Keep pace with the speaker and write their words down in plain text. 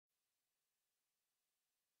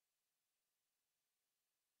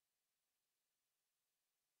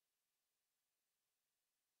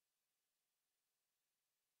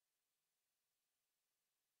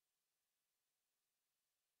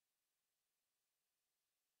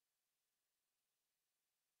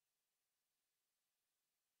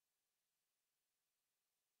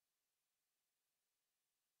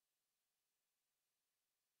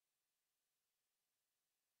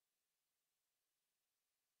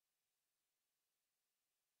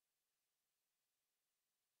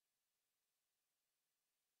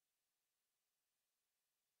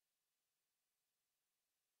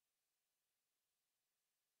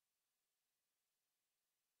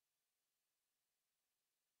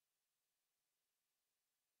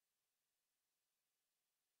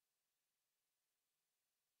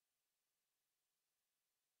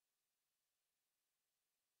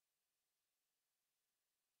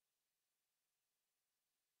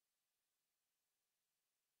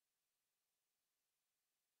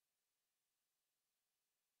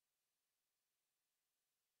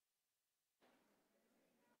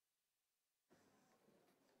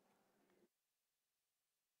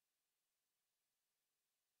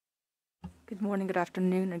Good morning, good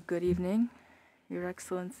afternoon, and good evening, Your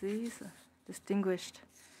Excellencies, distinguished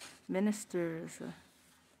ministers,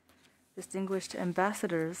 distinguished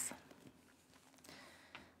ambassadors,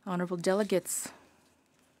 honorable delegates,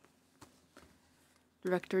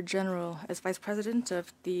 Director General. As Vice President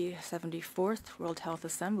of the 74th World Health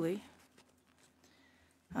Assembly,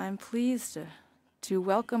 I'm pleased to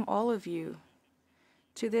welcome all of you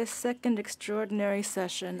to this second extraordinary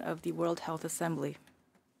session of the World Health Assembly.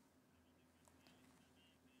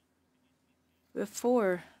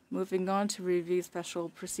 Before moving on to review special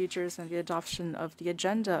procedures and the adoption of the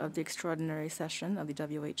agenda of the extraordinary session of the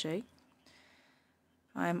WHA,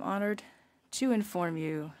 I am honored to inform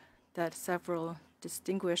you that several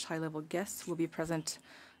distinguished high-level guests will be present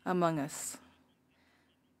among us.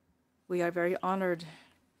 We are very honored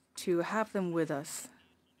to have them with us.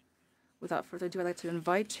 Without further ado, I'd like to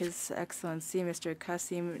invite His Excellency Mr.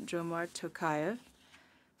 Kassym-Jomart Tokayev,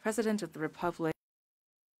 President of the Republic,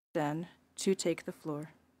 to take the floor.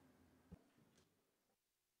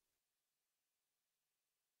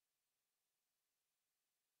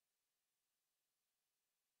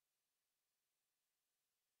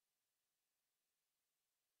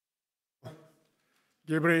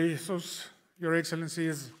 Ghebreyesus, Your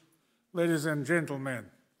Excellencies, ladies and gentlemen,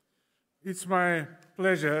 it's my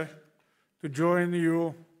pleasure to join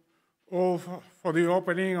you all for the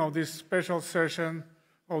opening of this special session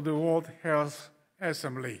of the World Health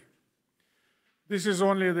Assembly. This is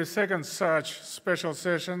only the second such special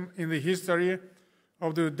session in the history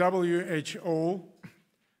of the WHO,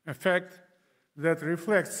 a fact that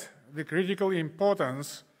reflects the critical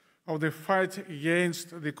importance of the fight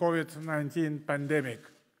against the COVID-19 pandemic.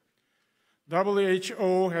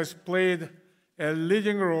 WHO has played a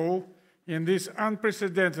leading role in this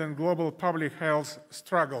unprecedented global public health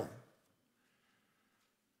struggle.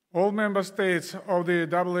 All member states of the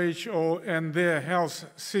WHO and their health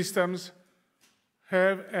systems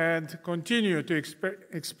have and continue to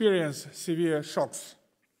experience severe shocks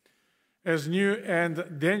as new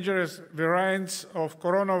and dangerous variants of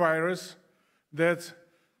coronavirus that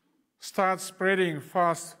start spreading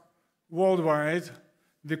fast worldwide.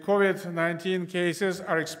 The COVID-19 cases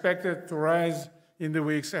are expected to rise in the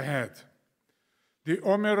weeks ahead. The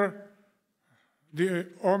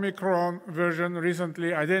Omicron version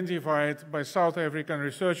recently identified by South African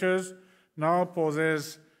researchers now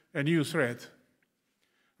poses a new threat.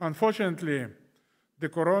 Unfortunately, the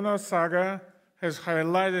corona saga has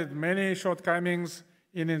highlighted many shortcomings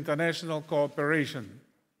in international cooperation.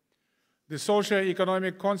 The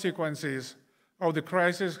socio-economic consequences of the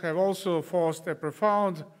crisis have also forced a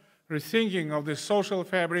profound rethinking of the social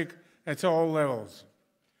fabric at all levels.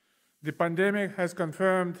 The pandemic has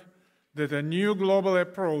confirmed that a new global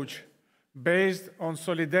approach based on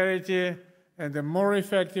solidarity and a more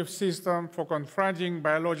effective system for confronting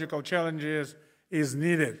biological challenges is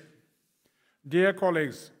needed. Dear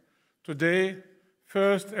colleagues, today,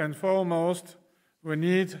 first and foremost, we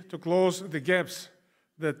need to close the gaps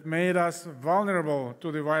that made us vulnerable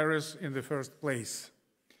to the virus in the first place.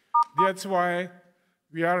 That's why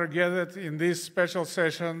we are gathered in this special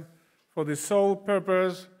session for the sole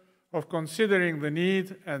purpose of considering the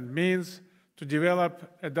need and means to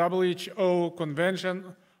develop a WHO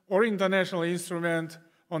convention or international instrument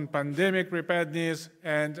on pandemic preparedness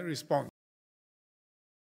and response.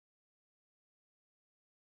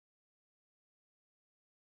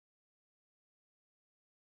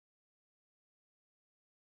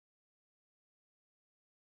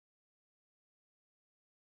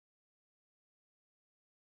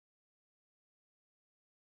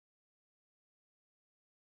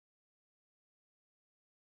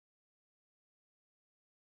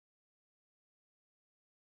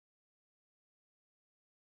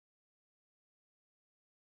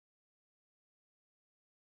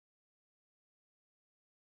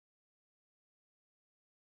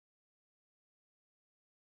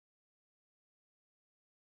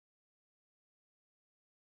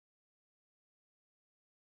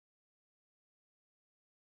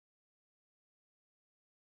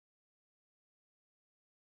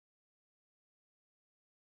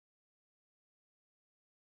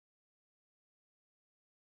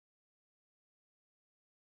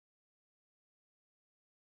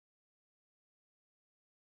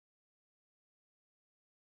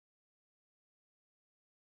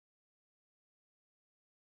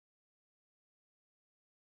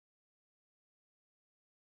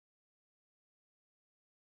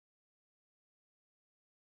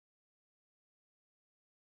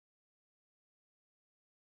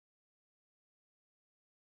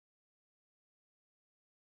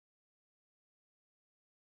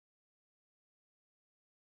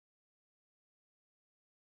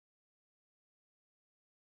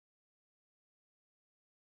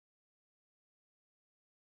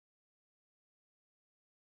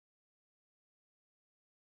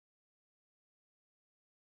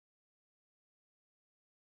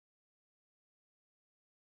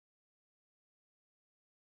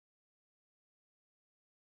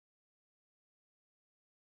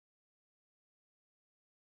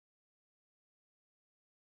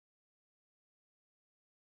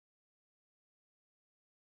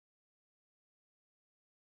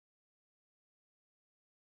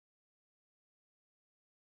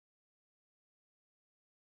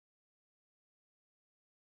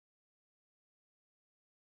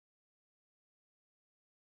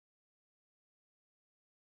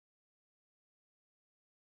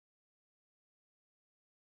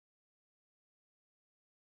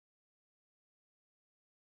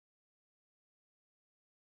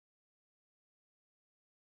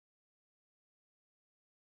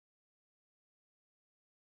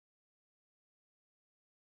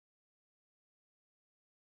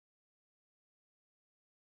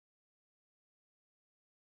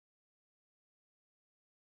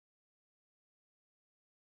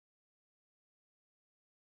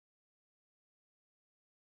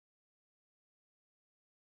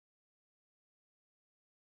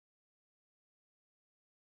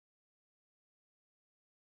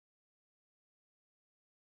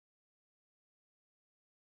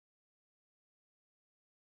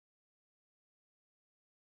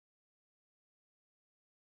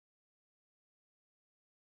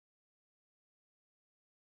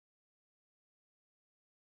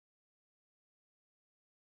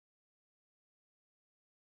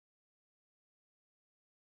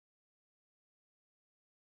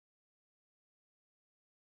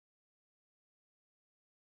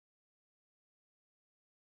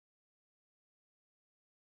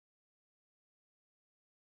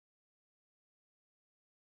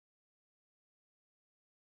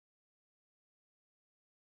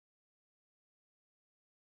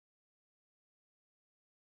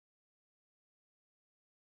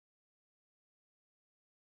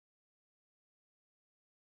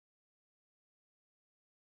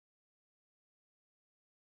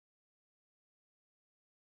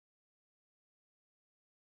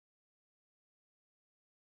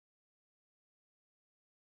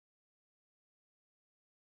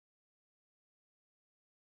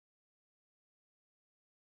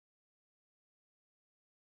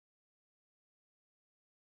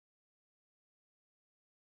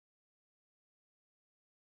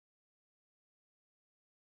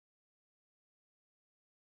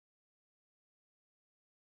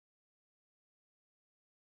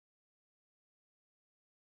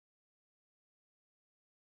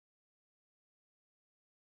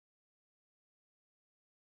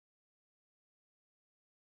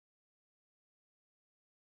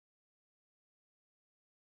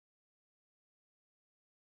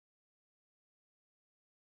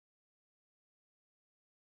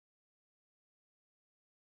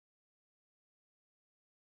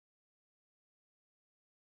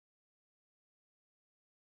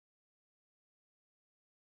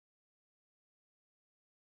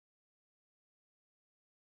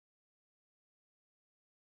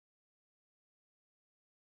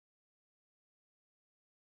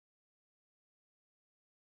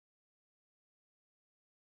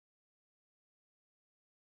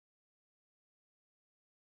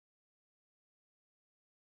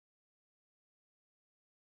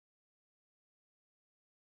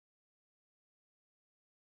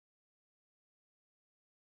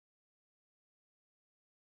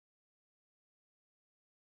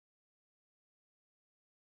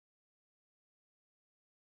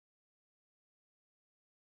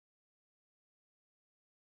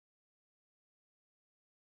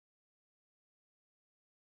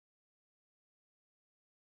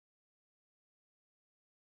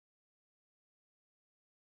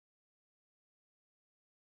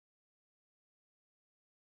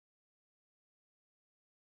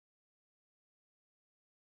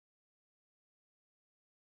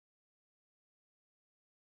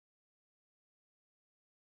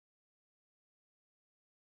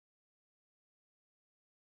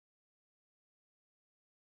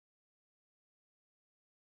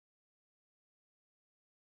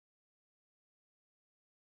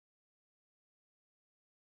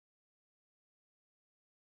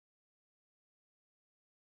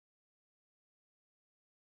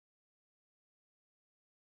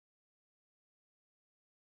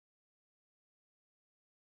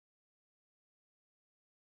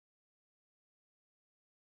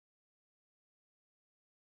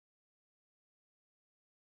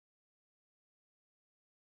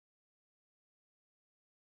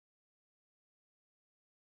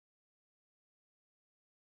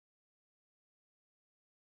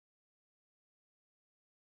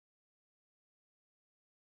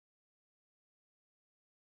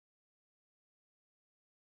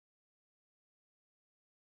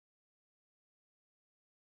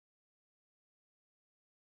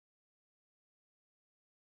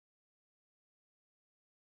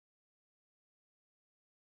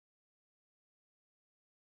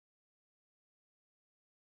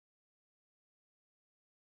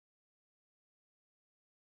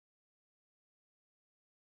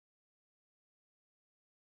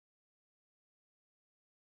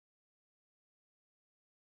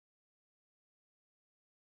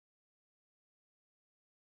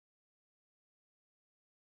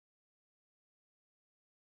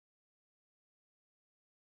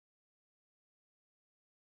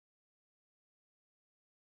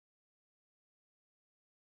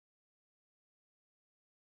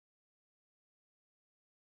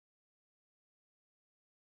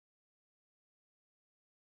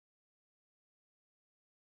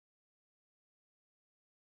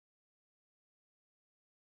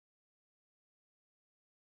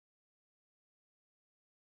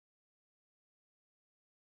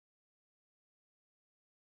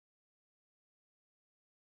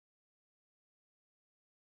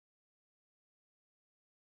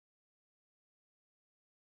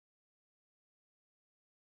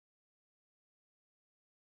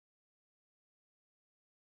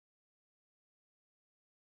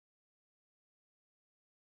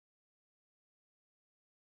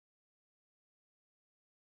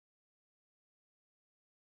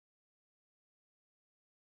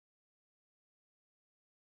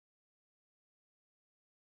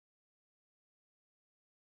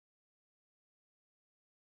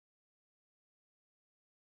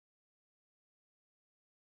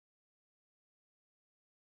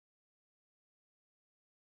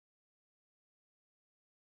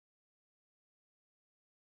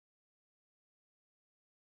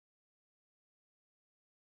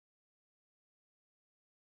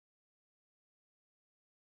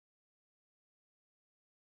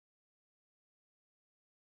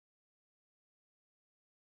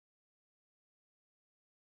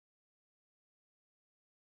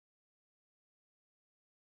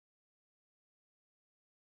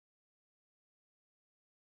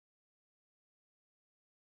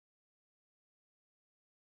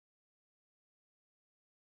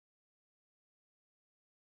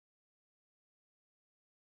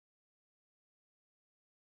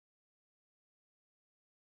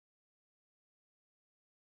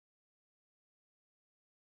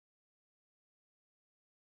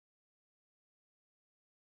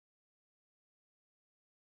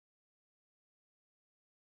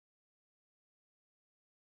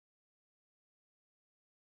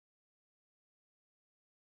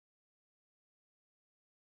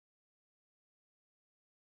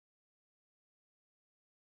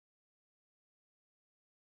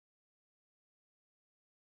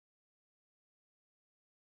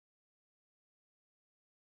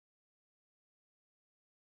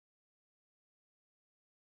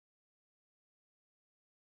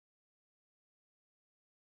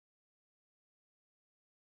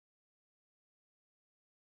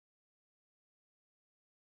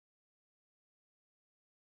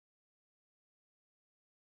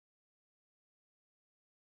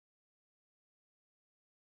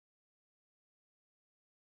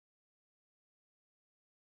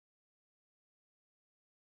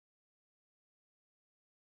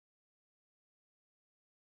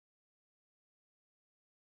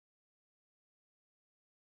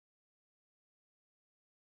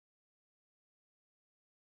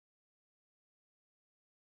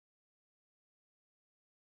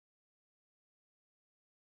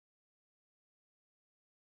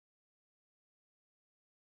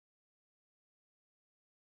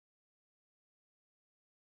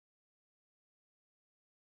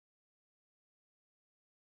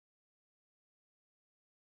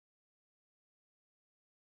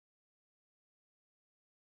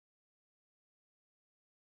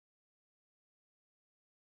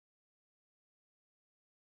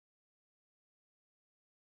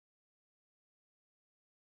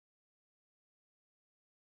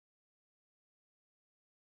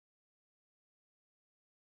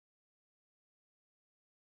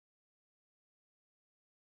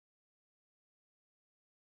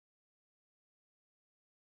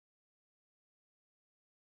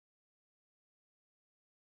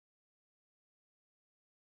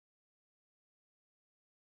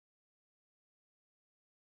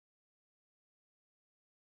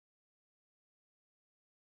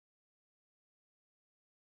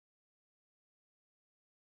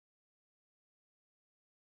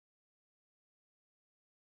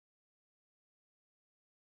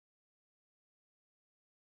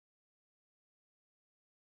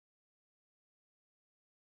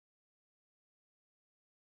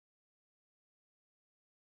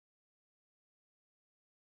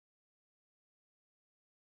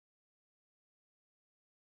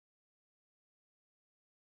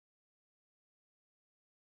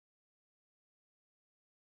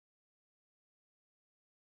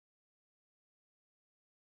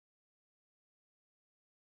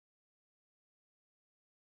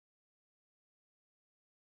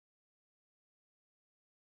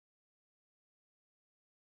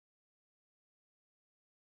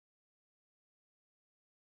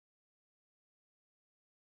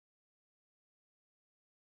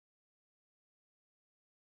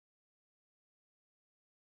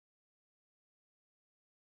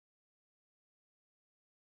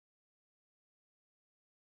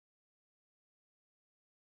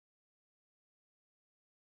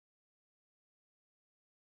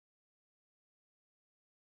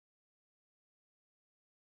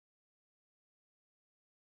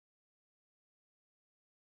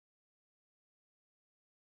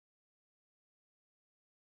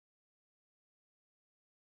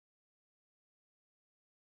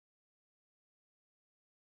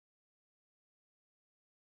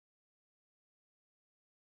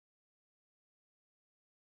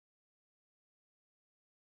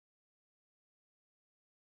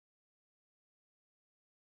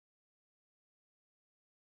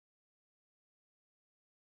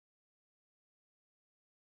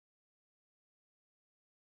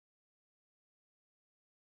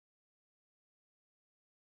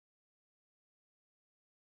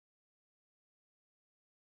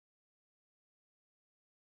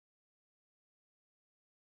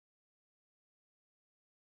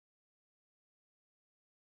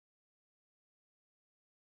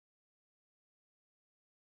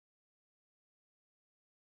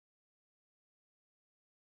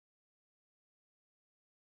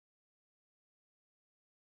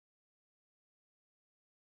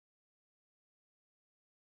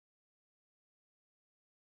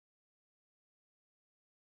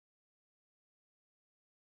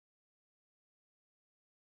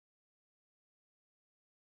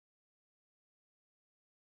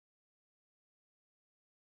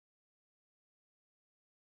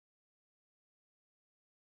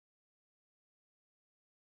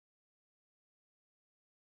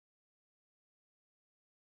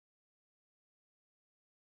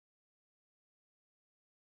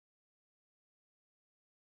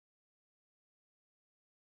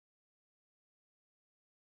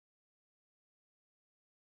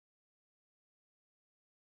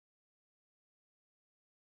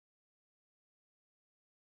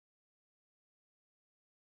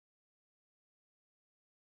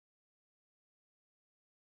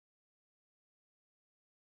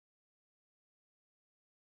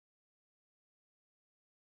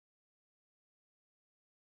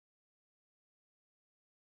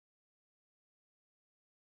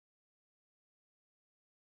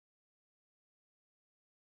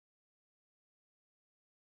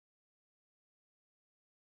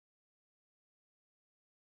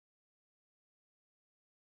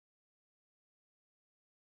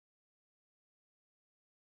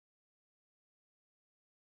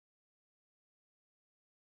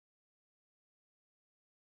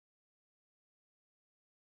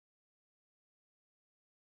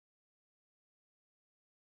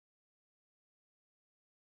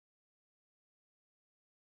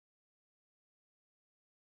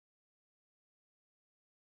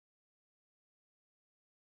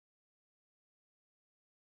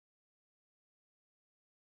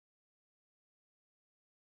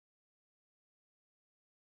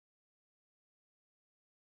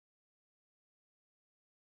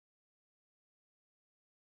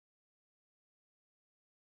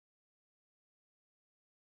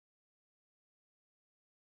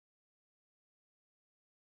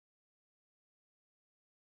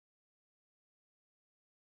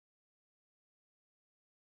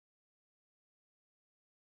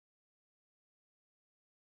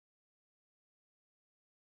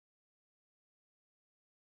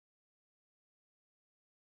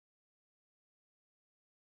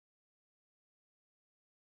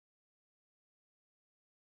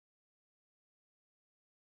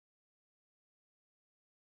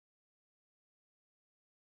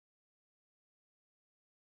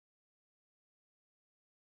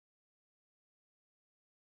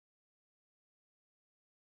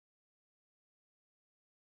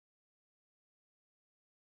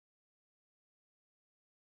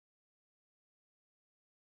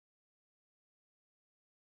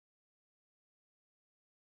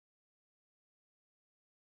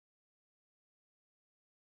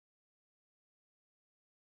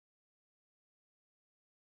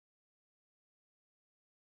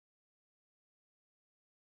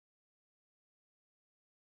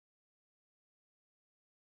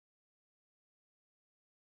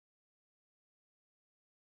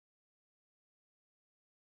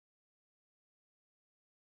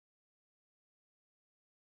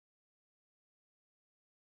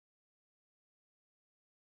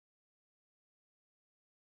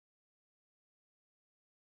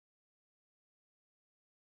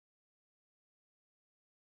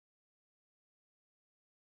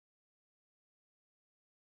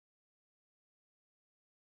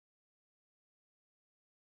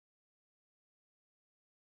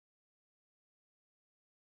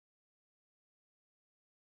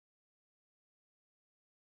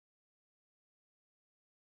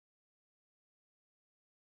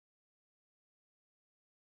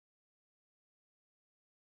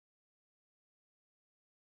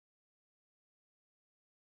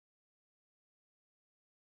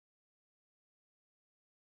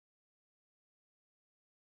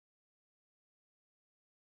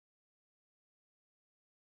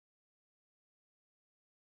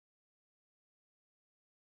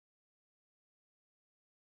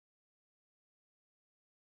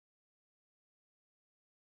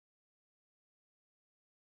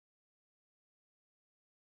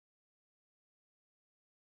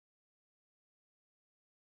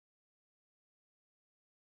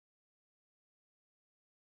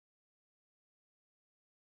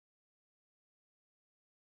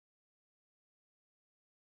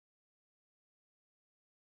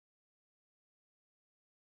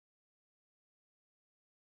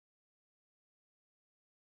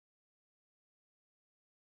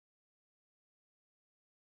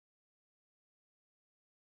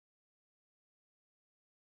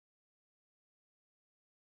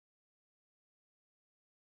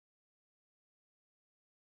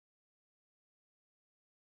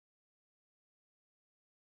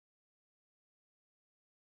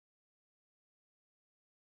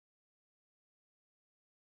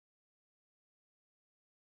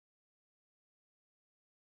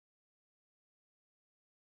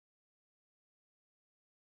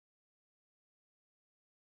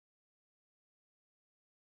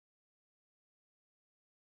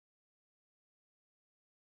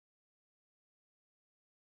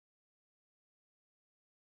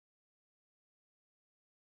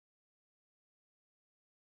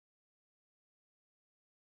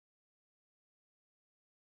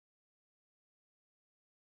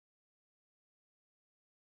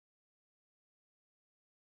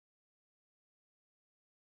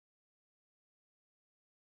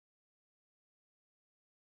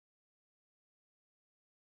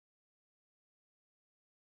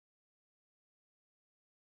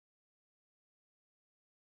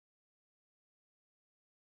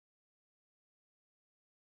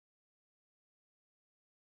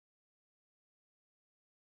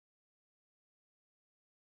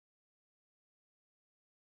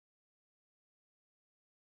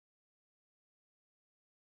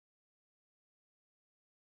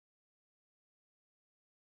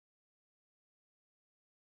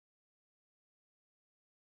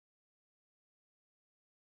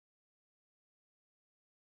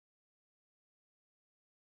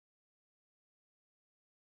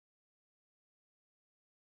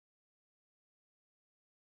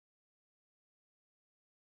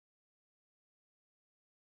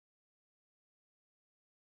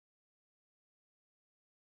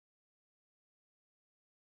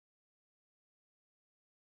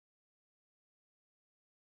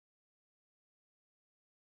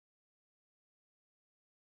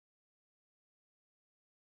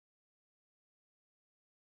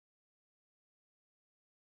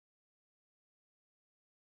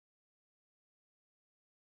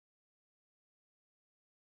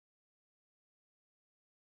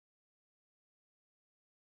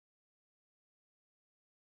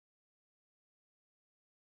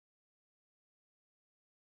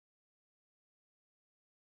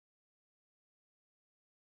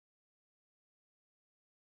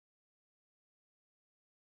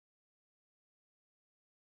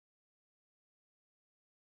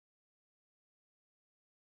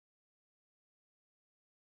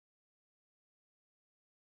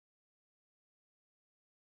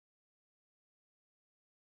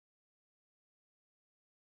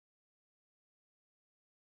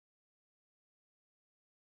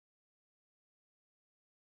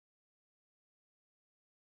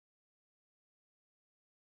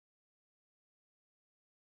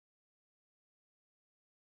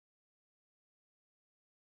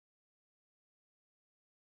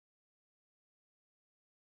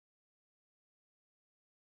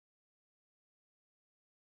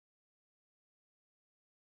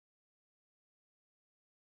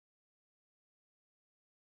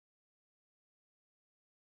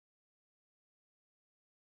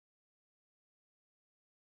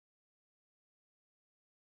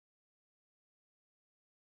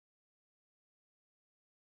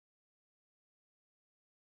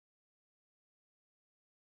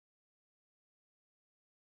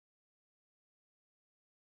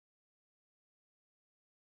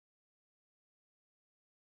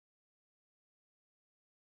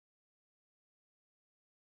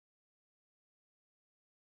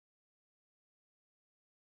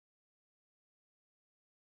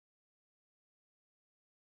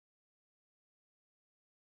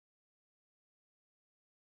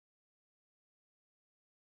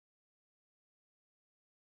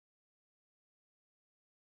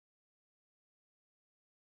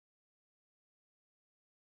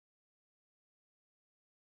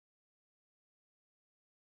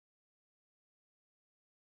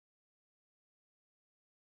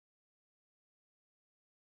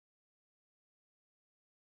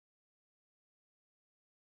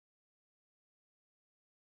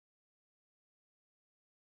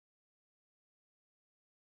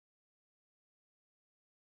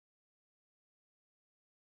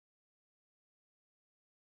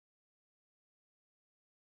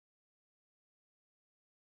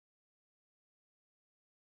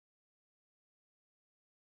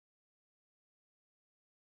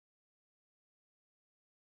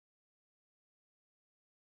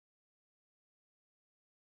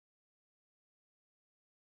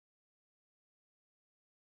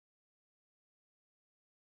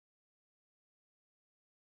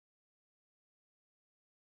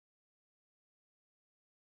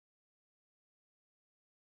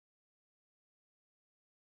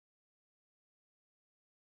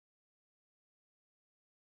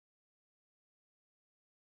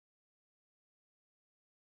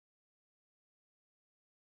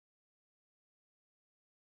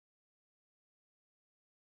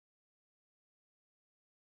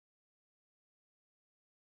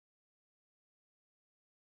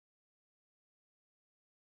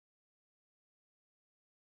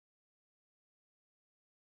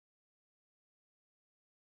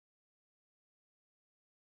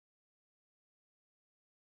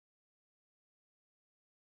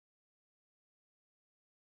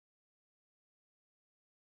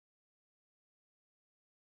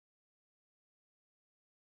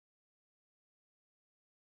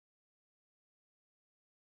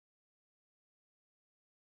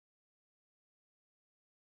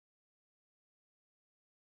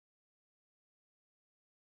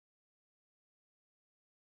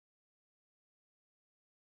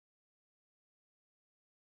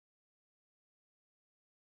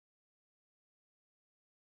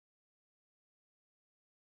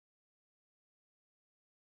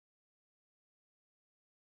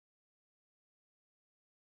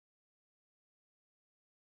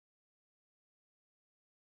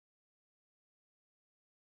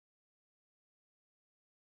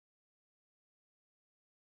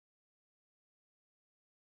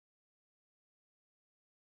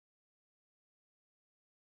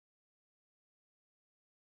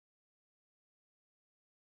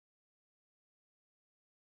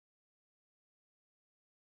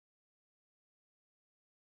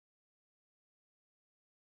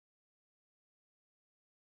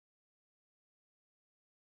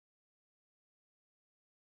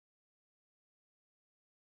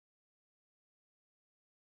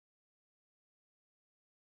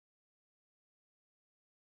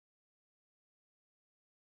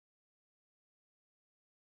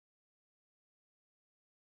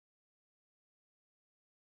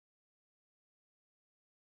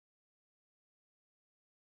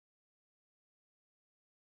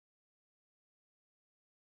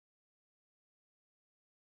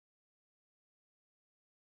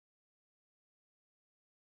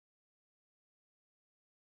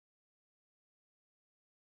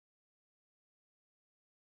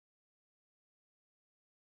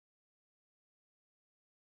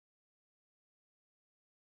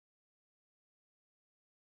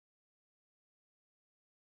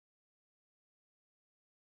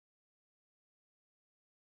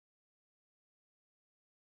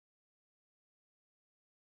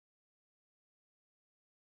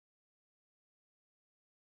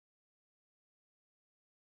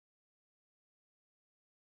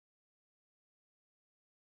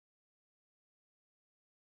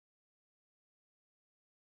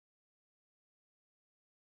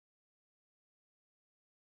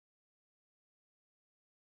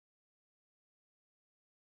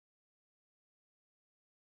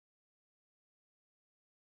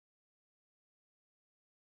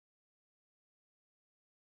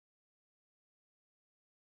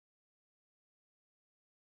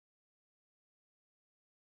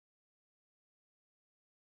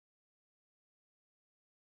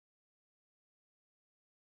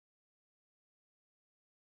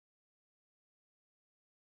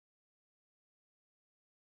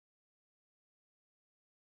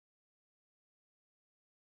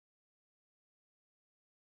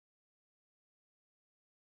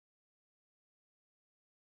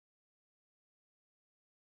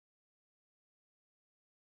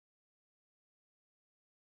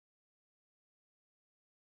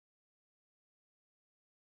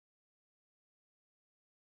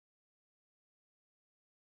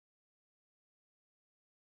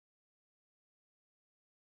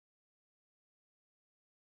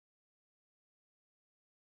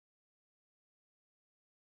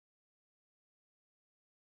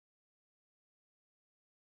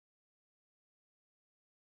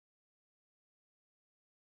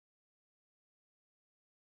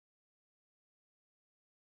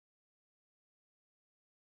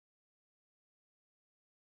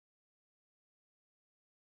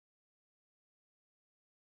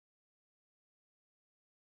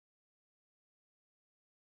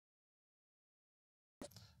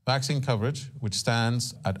 Vaccine coverage, which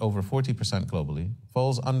stands at over 40% globally,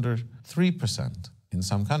 falls under 3% in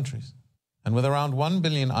some countries. And with around 1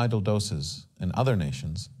 billion idle doses in other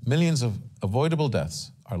nations, millions of avoidable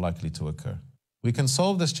deaths are likely to occur. We can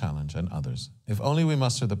solve this challenge and others if only we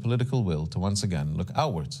muster the political will to once again look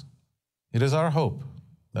outwards. It is our hope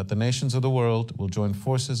that the nations of the world will join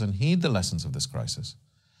forces and heed the lessons of this crisis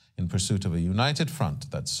in pursuit of a united front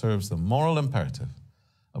that serves the moral imperative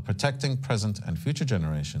of protecting present and future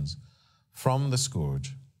generations from the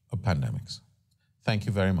scourge of pandemics. Thank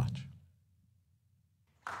you very much.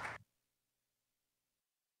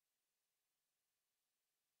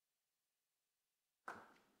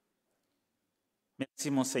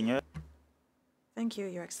 Merci, Monseigneur. Thank you,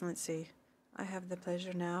 Your Excellency. I have the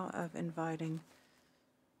pleasure now of inviting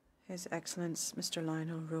His Excellence Mr.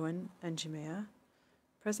 Lionel Ruan Njimea,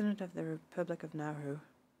 President of the Republic of Nauru,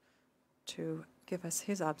 to give us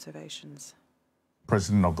his observations.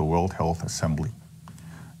 President of the World Health Assembly,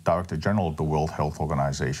 Director General of the World Health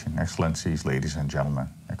Organization, Excellencies, ladies and gentlemen,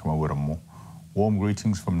 warm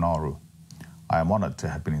greetings from Nauru. I am honored to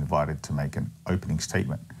have been invited to make an opening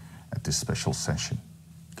statement at this special session,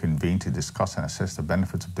 convened to discuss and assess the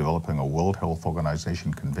benefits of developing a World Health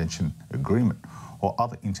Organization Convention agreement or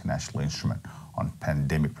other international instrument on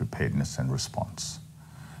pandemic preparedness and response.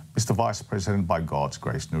 Mr. Vice President, by God's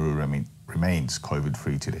grace, Nauru remains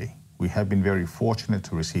COVID-free today. We have been very fortunate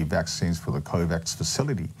to receive vaccines through the COVAX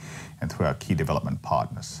facility and through our key development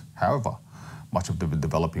partners. However, much of the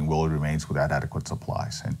developing world remains without adequate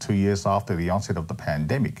supplies, and 2 years after the onset of the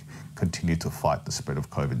pandemic, continue to fight the spread of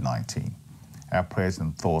COVID-19. Our prayers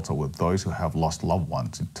and thoughts are with those who have lost loved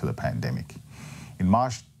ones to the pandemic. In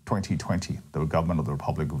March 2020, the government of the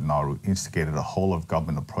Republic of Nauru instigated a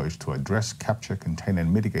whole-of-government approach to address, capture, contain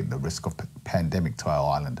and mitigate the risk of pandemic to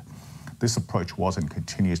our island. This approach was and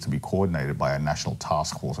continues to be coordinated by a national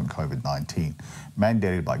task force on COVID-19,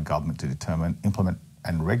 mandated by government to determine, implement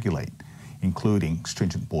and regulate, including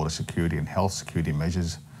stringent border security and health security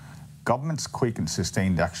measures. Government's quick and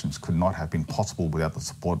sustained actions could not have been possible without the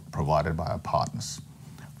support provided by our partners.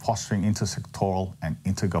 Fostering intersectoral and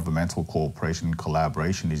intergovernmental cooperation and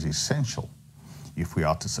collaboration is essential if we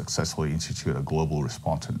are to successfully institute a global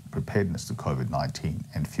response and preparedness to COVID-19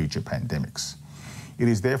 and future pandemics. It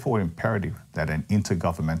is therefore imperative that an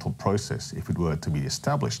intergovernmental process, if it were to be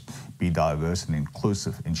established, be diverse and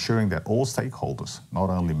inclusive, ensuring that all stakeholders, not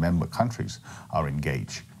only member countries, are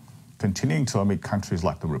engaged. Continuing to omit countries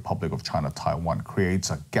like the Republic of China, Taiwan creates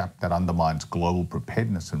a gap that undermines global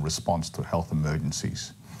preparedness and response to health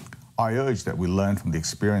emergencies. I urge that we learn from the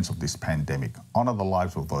experience of this pandemic, honor the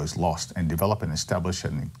lives of those lost, and develop and establish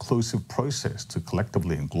an inclusive process to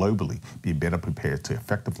collectively and globally be better prepared to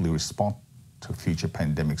effectively respond to future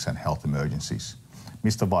pandemics and health emergencies.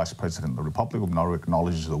 Mr. Vice President, the Republic of Nauru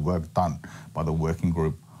acknowledges the work done by the Working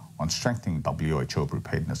Group on strengthening WHO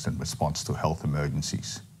preparedness and response to health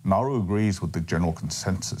emergencies. Nauru agrees with the general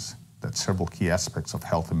consensus that several key aspects of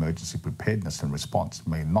health emergency preparedness and response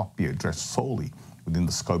may not be addressed solely within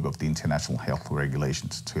the scope of the International Health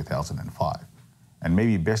Regulations 2005, and may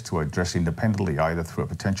be best to address independently either through a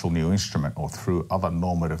potential new instrument or through other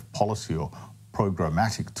normative policy or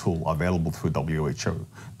programmatic tool available through WHO.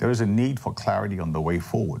 There is a need for clarity on the way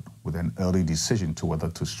forward with an early decision to whether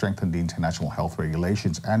to strengthen the international health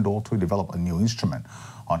regulations and or to develop a new instrument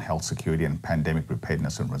on health security and pandemic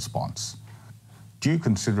preparedness and response. Due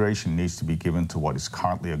consideration needs to be given to what is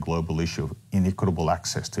currently a global issue of inequitable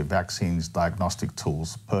access to vaccines, diagnostic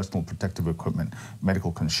tools, personal protective equipment,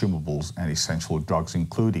 medical consumables, and essential drugs,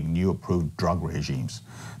 including new approved drug regimes.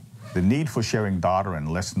 The need for sharing data and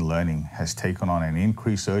lesson learning has taken on an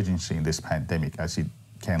increased urgency in this pandemic, as it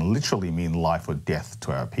can literally mean life or death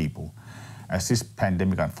to our people. As this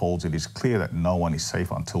pandemic unfolds, it is clear that no one is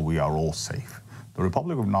safe until we are all safe. The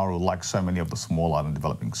Republic of Nauru, like so many of the small island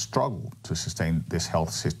developing, struggle to sustain this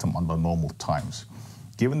health system under normal times.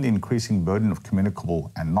 Given the increasing burden of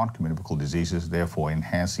communicable and non-communicable diseases, therefore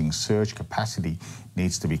enhancing surge capacity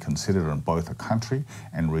needs to be considered on both a country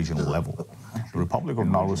and regional level. The Republic of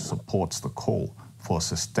Nauru supports the call for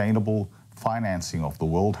sustainable financing of the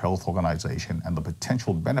World Health Organization and the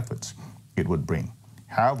potential benefits it would bring.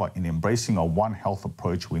 However, in embracing a One Health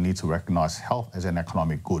approach, we need to recognize health as an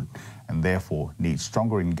economic good and therefore need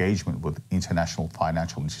stronger engagement with international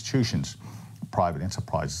financial institutions, private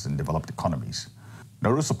enterprises, and developed economies.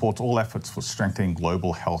 Nauru supports all efforts for strengthening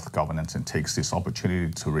global health governance and takes this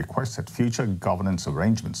opportunity to request that future governance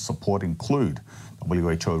arrangements include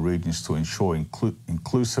WHO regions to ensure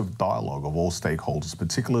inclusive dialogue of all stakeholders,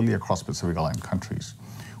 particularly across Pacific Island countries.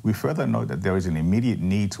 We further note that there is an immediate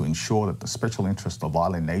need to ensure that the special interests of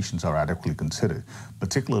island nations are adequately considered,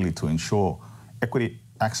 particularly to ensure equity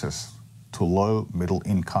access to low middle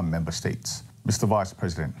income member states. Mr. Vice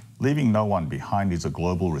President, leaving no one behind is a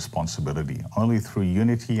global responsibility. Only through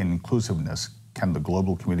unity and inclusiveness can the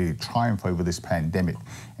global community triumph over this pandemic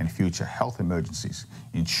and future health emergencies,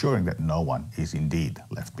 ensuring that no one is indeed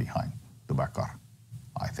left behind. Dubakar,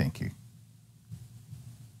 I thank you.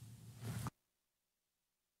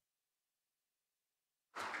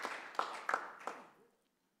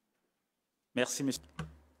 Merci, Monsieur.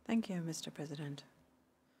 Thank you, Mr. President.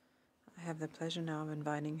 I have the pleasure now of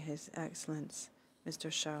inviting His Excellence,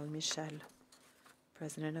 Mr. Charles Michel,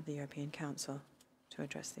 President of the European Council, to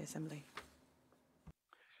address the Assembly.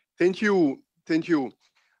 Thank you. Thank you.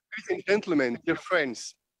 Ladies and gentlemen, dear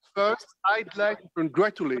friends, first, I'd like to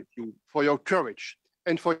congratulate you for your courage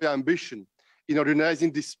and for your ambition in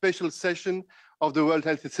organizing this special session of the World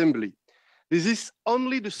Health Assembly. This is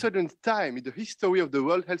only the second time in the history of the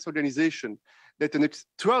World Health Organization that an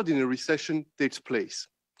extraordinary session takes place.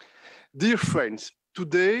 Dear friends,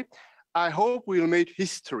 today, I hope we will make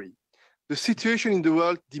history. The situation in the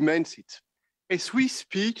world demands it. As we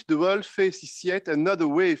speak, the world faces yet another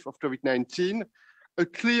wave of COVID-19, a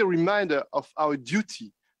clear reminder of our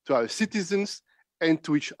duty to our citizens and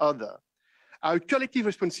to each other. Our collective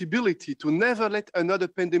responsibility to never let another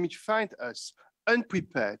pandemic find us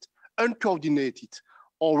unprepared, uncoordinated,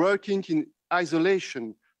 or working in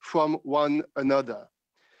isolation from one another.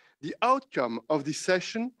 The outcome of this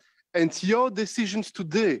session and your decisions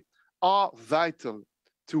today are vital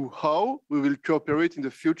to how we will cooperate in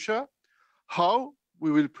the future, how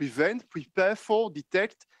we will prevent, prepare for,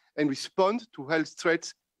 detect, and respond to health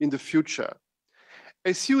threats in the future.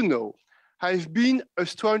 As you know, I've been a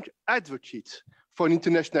strong advocate for an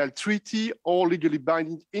international treaty or legally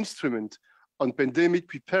binding instrument on pandemic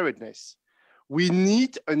preparedness. We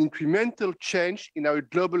need an incremental change in our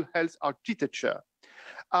global health architecture.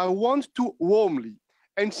 I want to warmly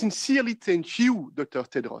and sincerely thank you, Dr.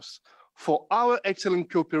 Tedros, for our excellent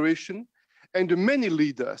cooperation and the many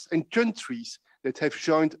leaders and countries that have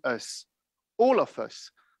joined us. All of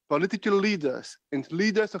us, political leaders and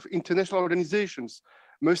leaders of international organizations,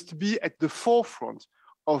 must be at the forefront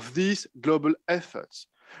of these global efforts.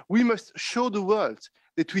 We must show the world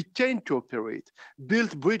that we can cooperate,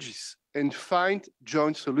 build bridges, and find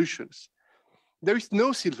joint solutions. There is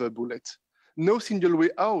no silver bullet, no single way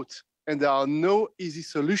out, and there are no easy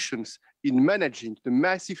solutions in managing the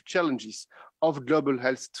massive challenges of global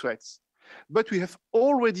health threats. But we have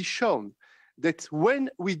already shown that when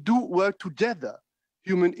we do work together,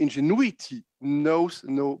 human ingenuity knows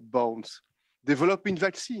no bounds. Developing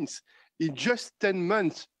vaccines in just 10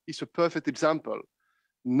 months is a perfect example,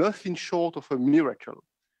 nothing short of a miracle.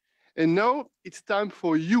 And now it's time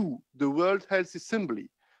for you, the World Health Assembly,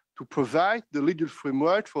 to provide the legal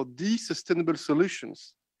framework for these sustainable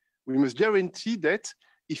solutions. We must guarantee that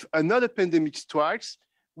if another pandemic strikes,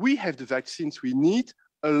 we have the vaccines we need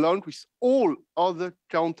along with all other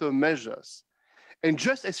countermeasures. And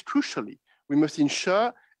just as crucially, we must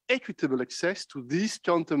ensure equitable access to these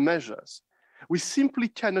countermeasures. We simply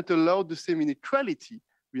cannot allow the same inequality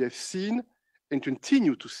we have seen and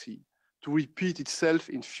continue to see to repeat itself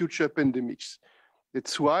in future pandemics.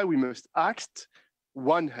 That's why we must act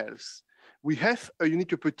One Health. We have a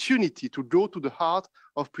unique opportunity to go to the heart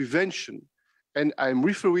of prevention, and I'm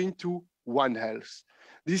referring to One Health.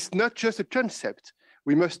 This is not just a concept.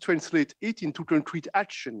 We must translate it into concrete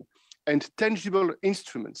action and tangible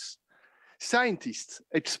instruments. Scientists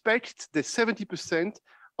expect that 70%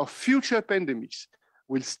 of future pandemics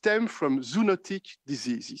will stem from zoonotic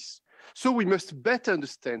diseases. So we must better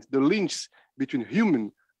understand the links between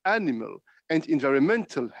human, animal, and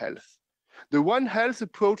environmental health. The One Health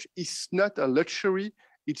approach is not a luxury,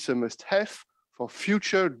 it's a must-have for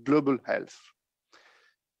future global health.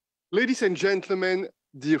 Ladies and gentlemen,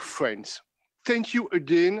 dear friends, thank you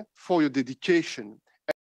again for your dedication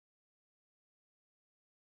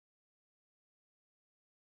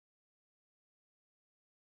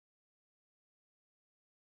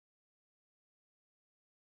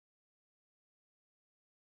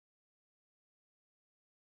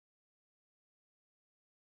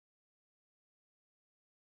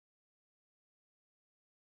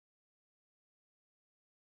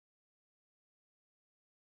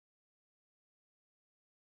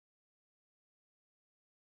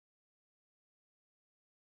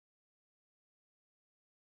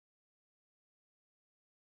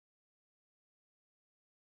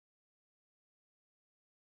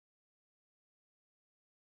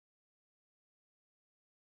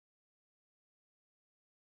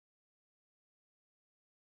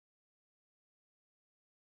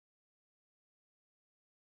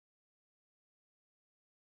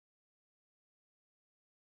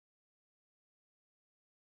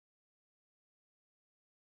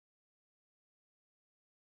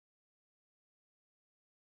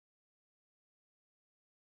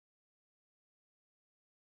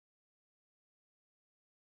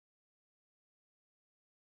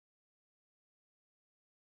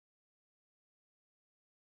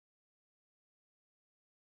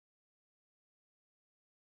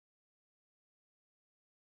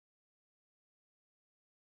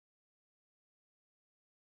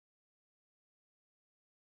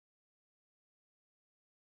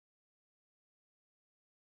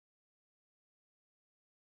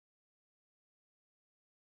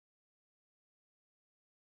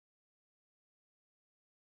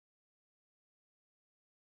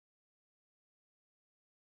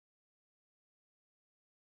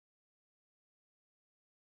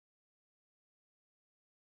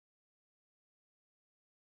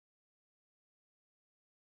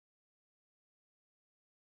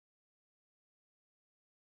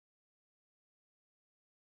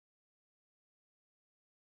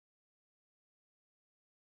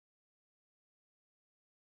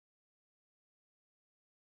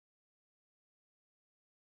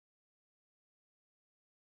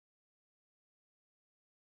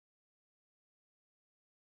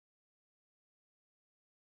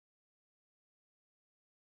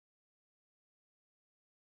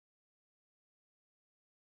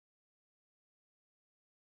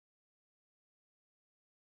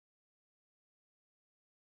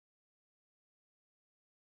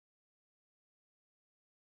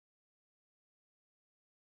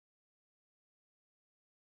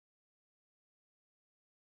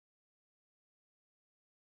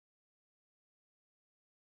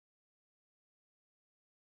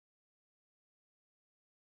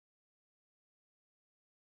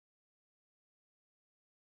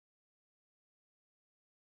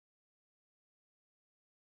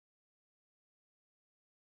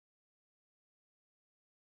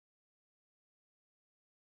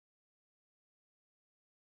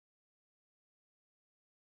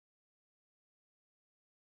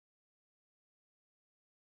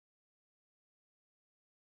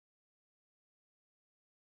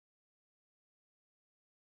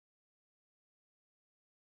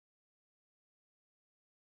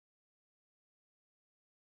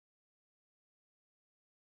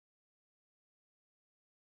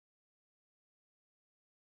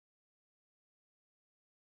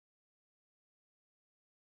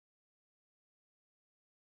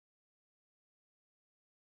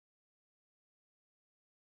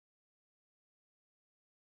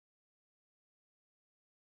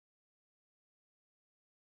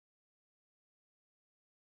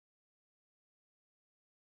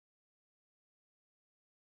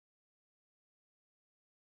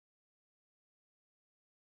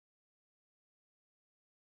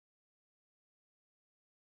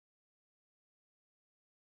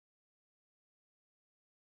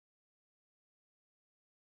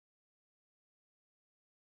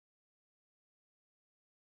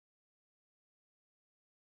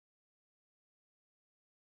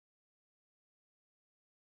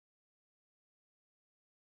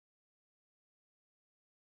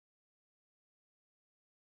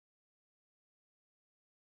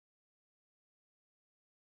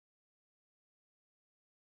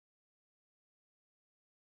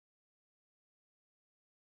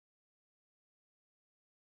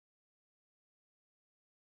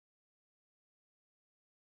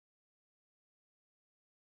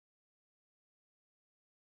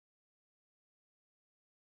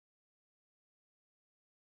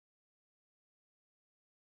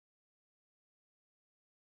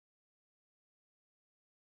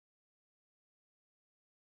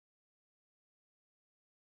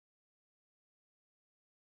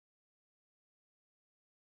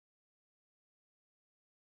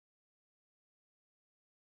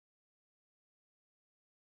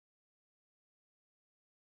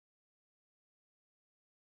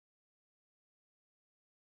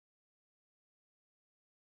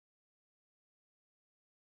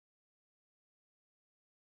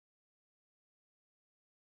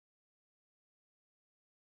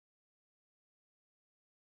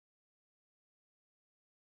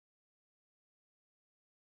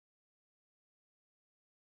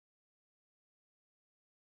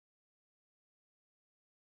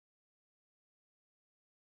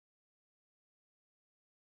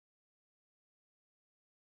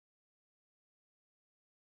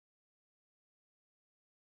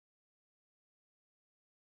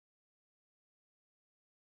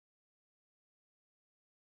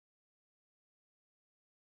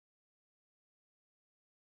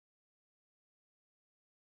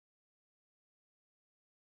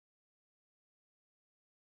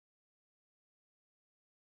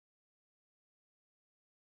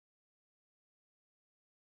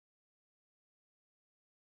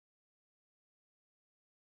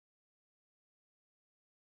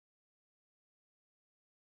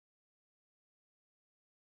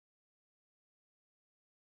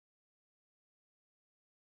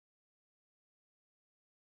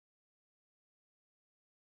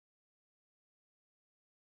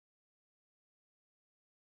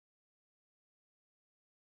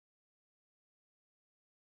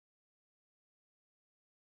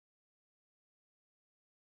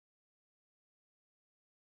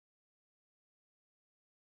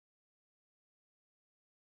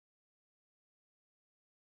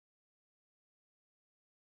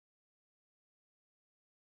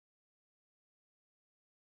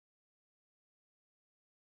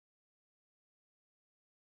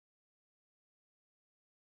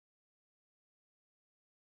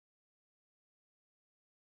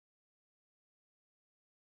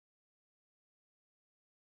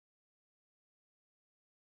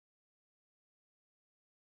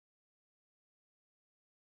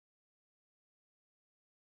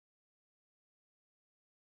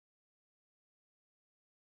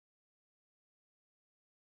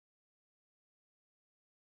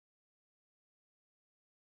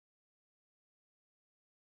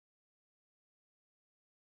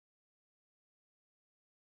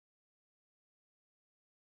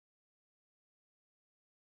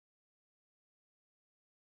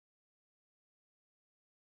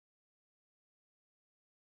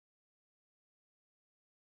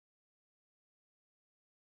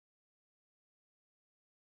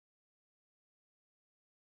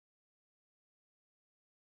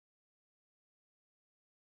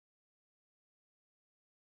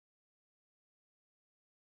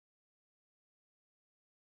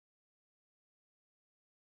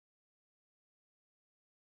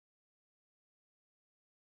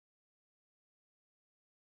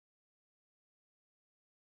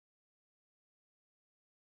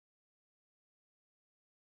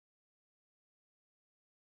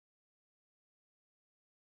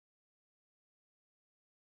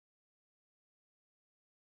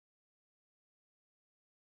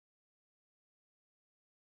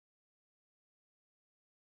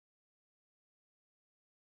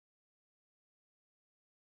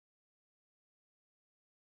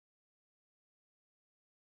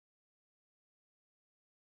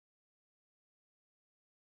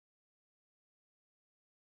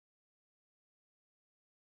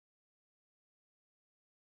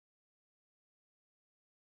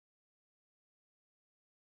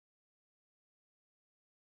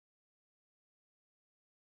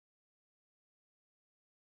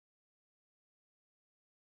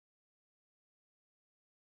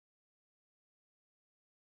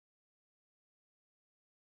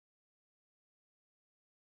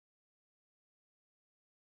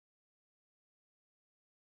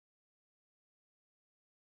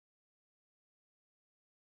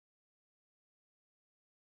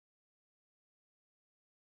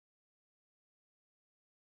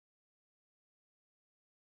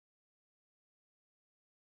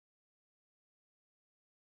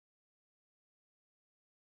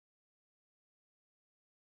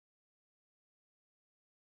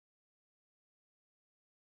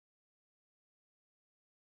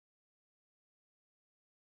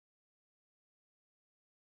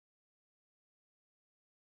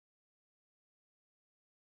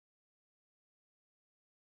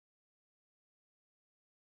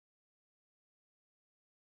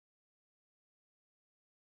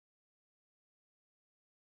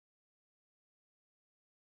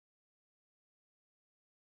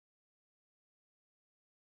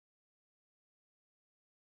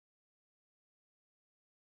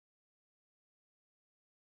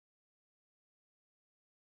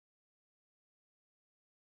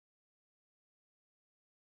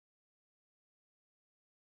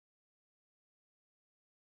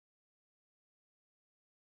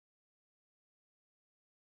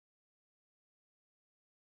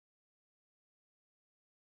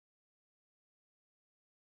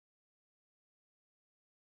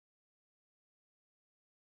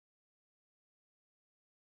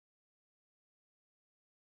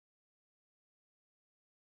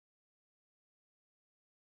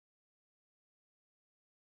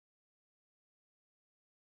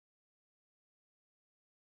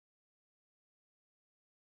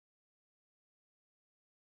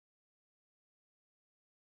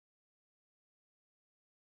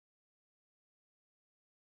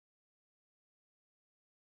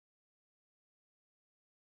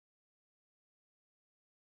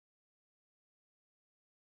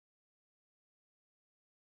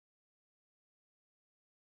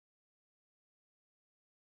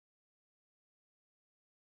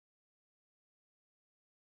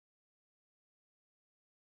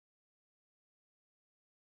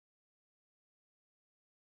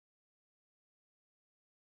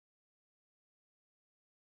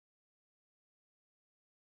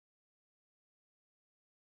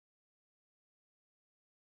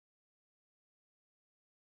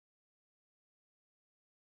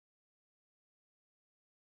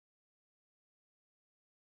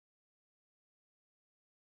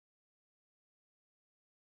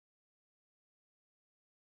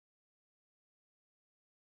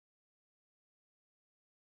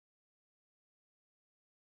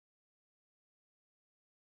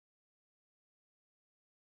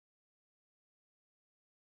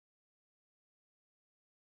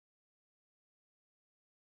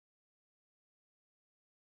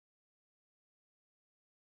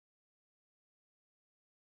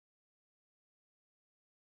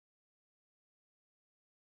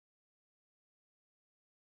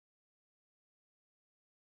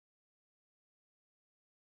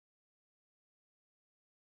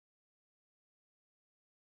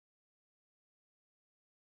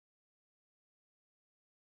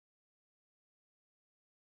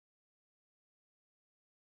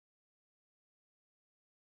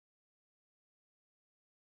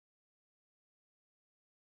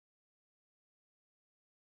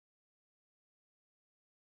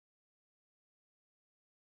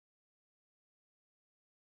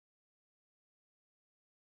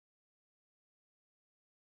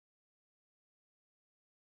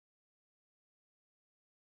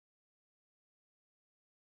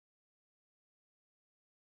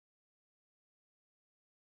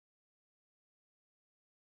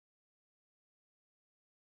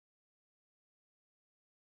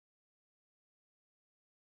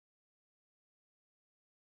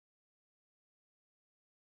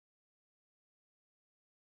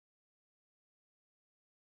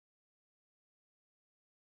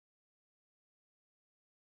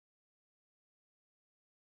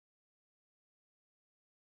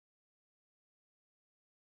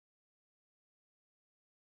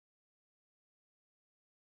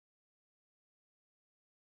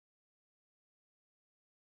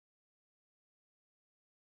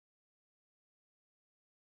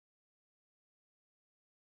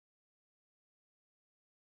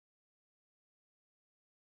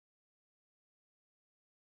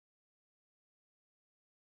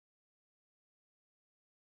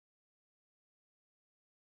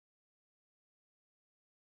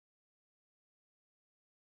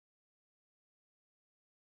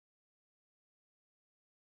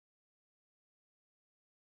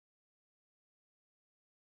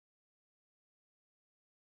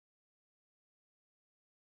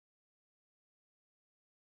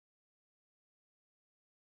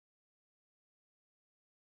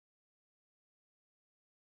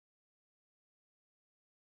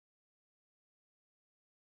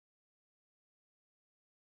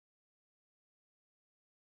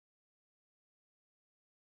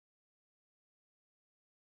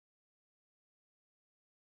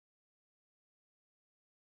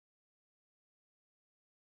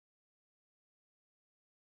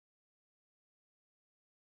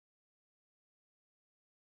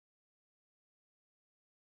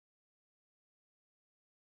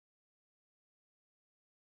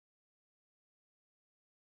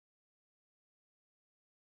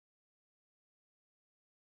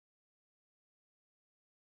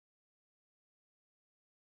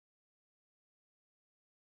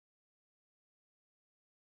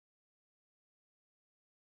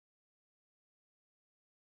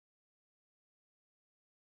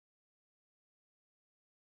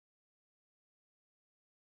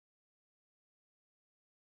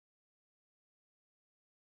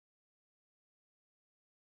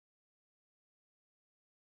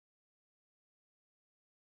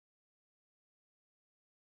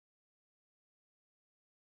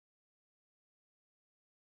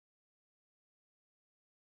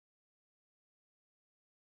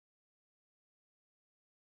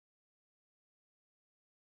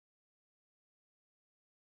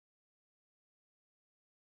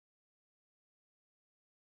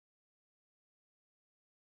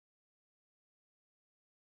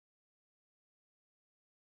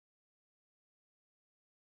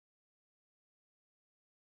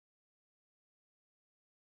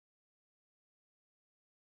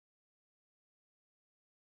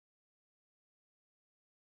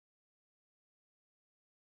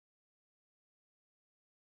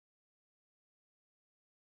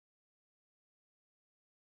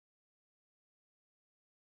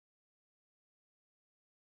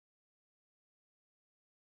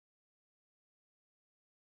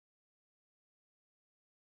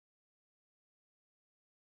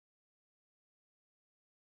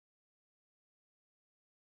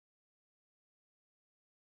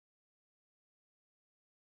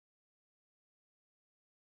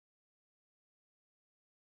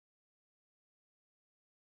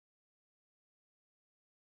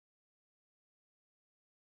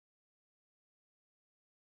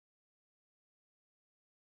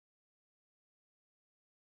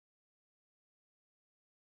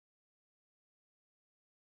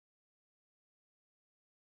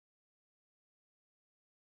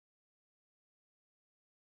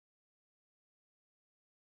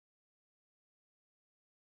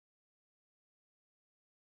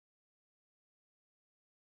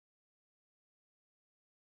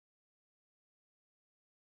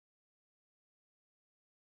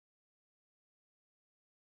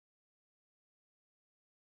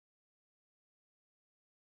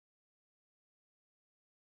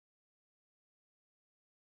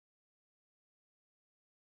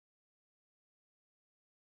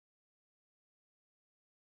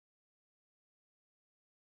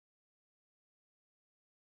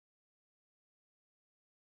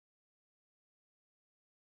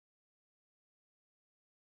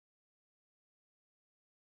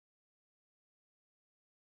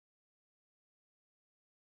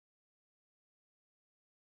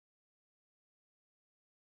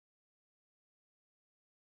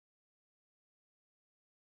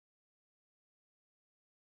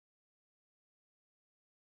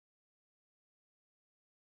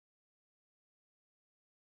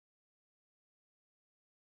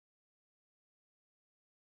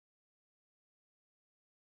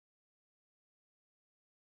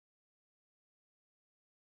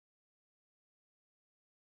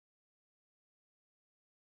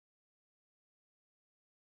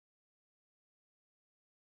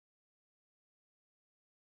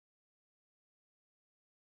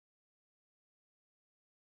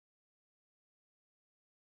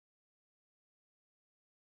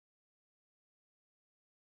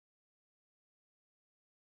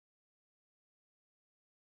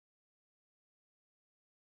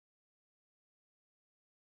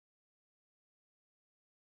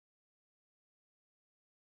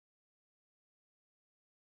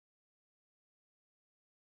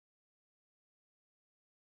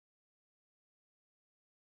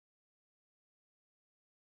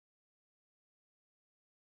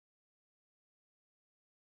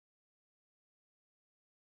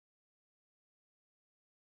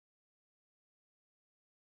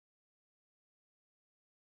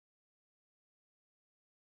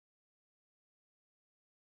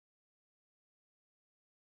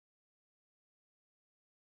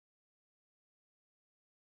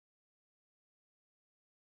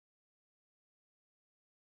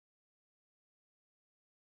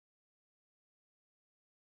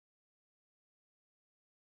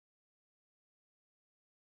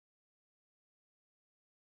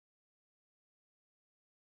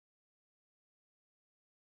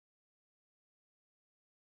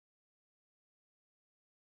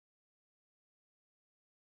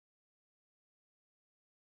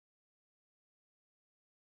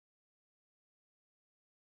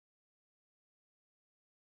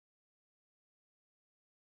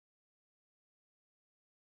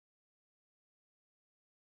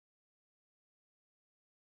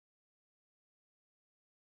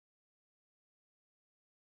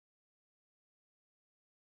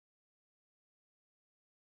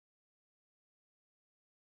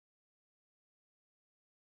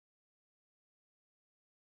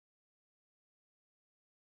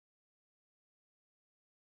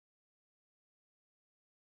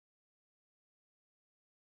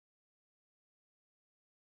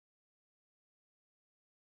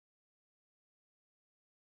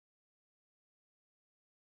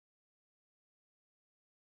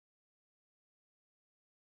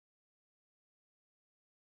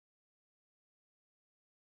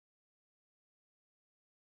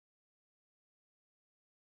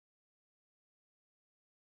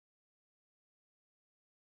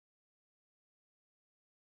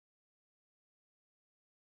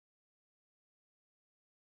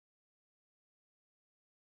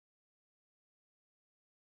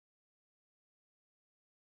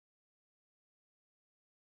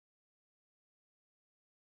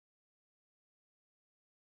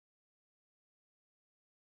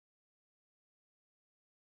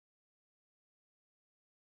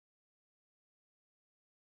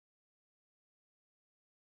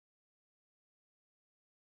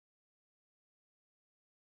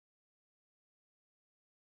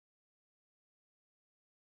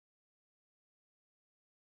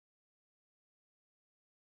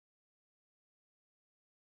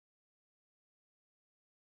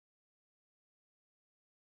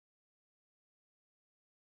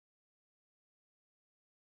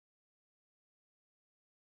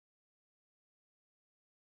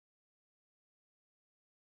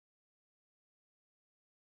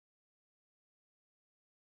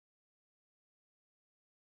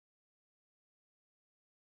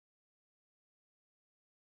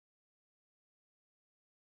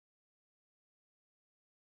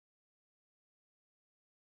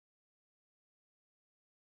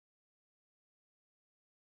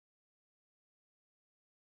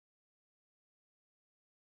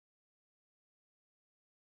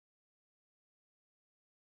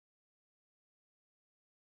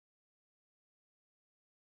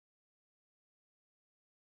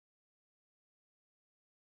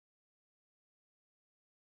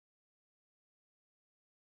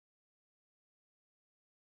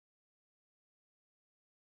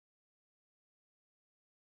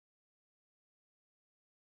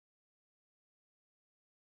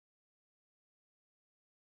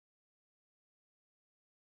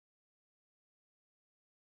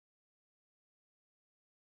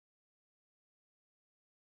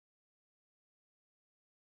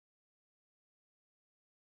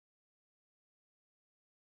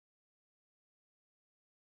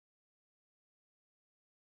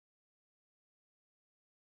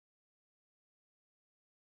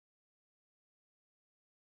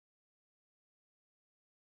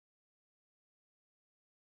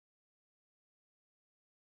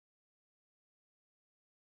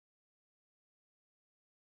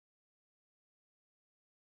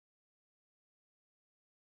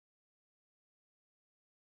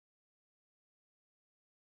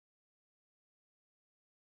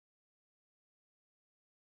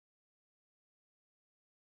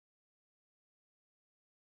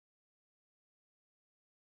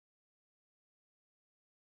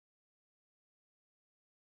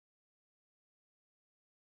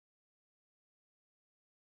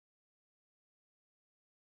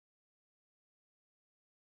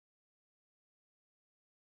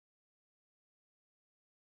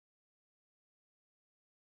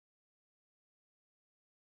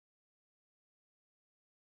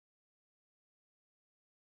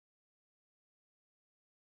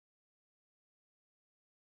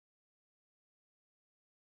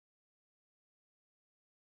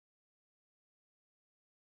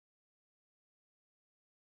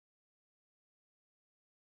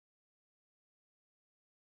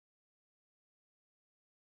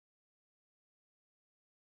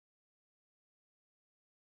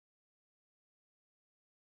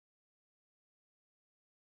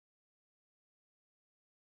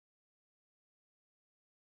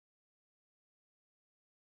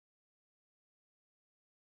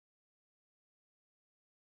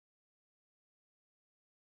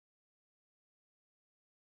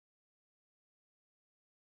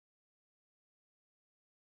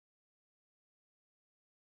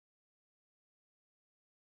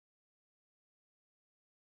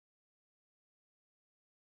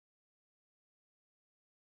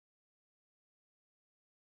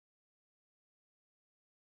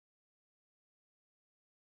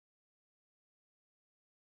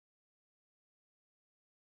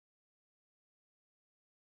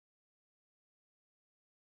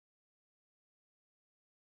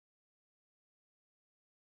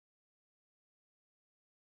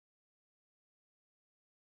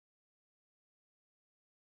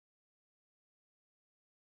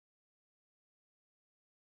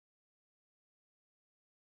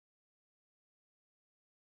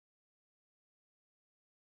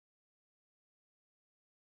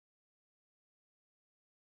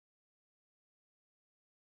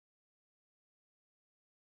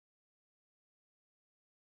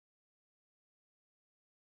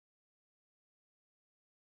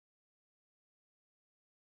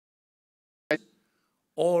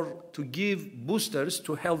or to give boosters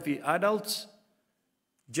to healthy adults,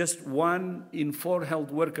 just 1 in 4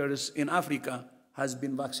 health workers in Africa has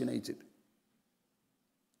been vaccinated.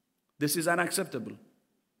 This is unacceptable.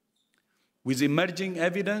 With emerging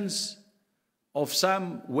evidence of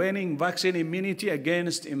some waning vaccine immunity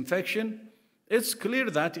against infection, it's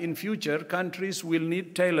clear that in future countries will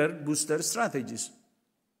need tailored booster strategies.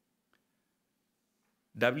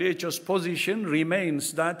 WHO's position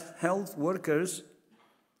remains that health workers,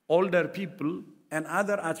 older people, and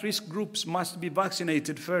other at-risk groups must be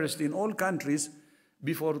vaccinated first in all countries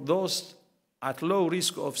before those at low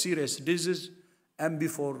risk of serious disease and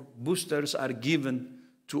before boosters are given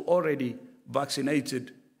to already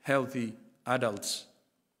vaccinated healthy adults.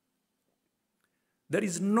 There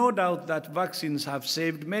is no doubt that vaccines have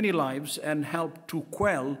saved many lives and helped to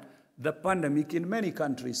quell the pandemic in many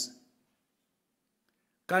countries.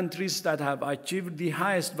 Countries that have achieved the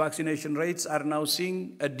highest vaccination rates are now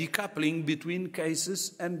seeing a decoupling between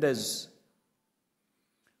cases and deaths.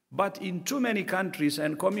 But in too many countries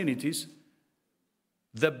and communities,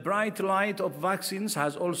 the bright light of vaccines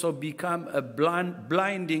has also become a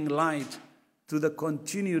blinding light to the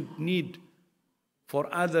continued need for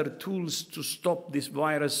other tools to stop this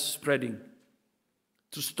virus spreading,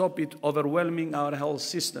 to stop it overwhelming our health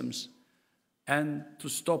systems, and to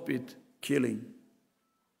stop it killing.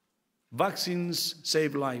 Vaccines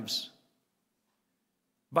save lives,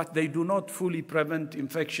 but they do not fully prevent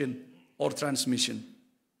infection or transmission.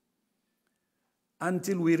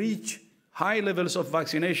 Until we reach high levels of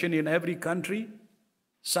vaccination in every country,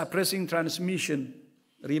 suppressing transmission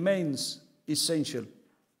remains essential.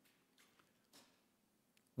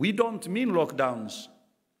 We don't mean lockdowns,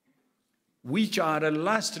 which are a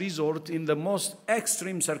last resort in the most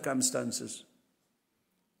extreme circumstances.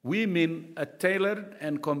 We mean a tailored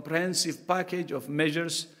and comprehensive package of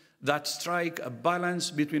measures that strike a balance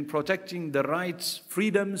between protecting the rights,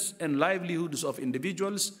 freedoms, and livelihoods of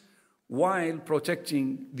individuals while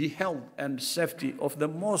protecting the health and safety of the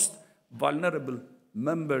most vulnerable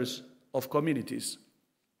members of communities.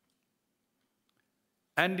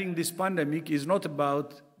 Ending this pandemic is not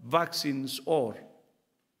about vaccines or,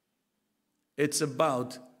 it's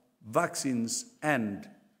about vaccines and.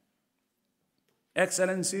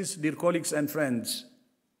 Excellencies, dear colleagues and friends,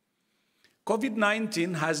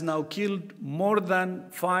 COVID-19 has now killed more than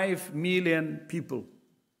 5 million people,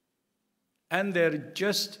 and they're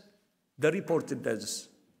just the reported deaths.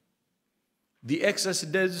 The excess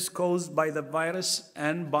deaths caused by the virus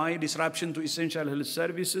and by disruption to essential health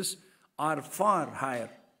services are far higher.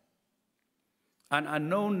 An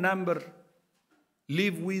unknown number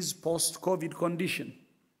live with post-COVID condition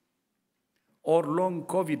or long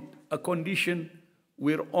COVID, a condition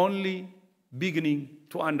we're only beginning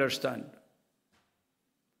to understand.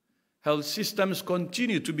 Health systems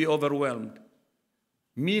continue to be overwhelmed.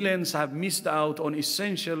 Millions have missed out on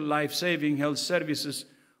essential life-saving health services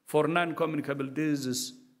for non-communicable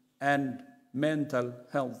diseases and mental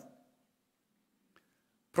health.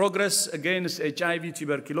 Progress against HIV,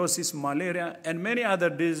 tuberculosis, malaria, and many other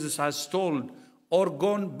diseases has stalled or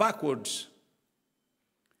gone backwards.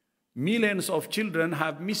 Millions of children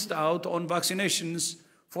have missed out on vaccinations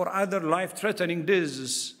for other life-threatening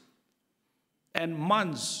diseases and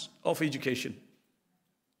months of education.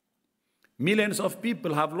 Millions of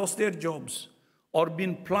people have lost their jobs or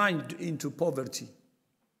been plunged into poverty.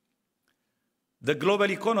 The global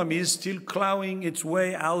economy is still clawing its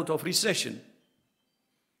way out of recession.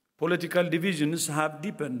 Political divisions have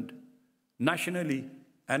deepened nationally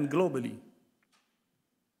and globally.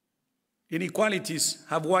 Inequalities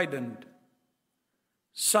have widened.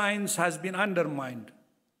 Science has been undermined.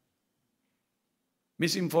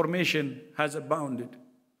 Misinformation has abounded.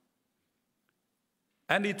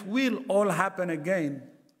 And it will all happen again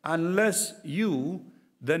unless you,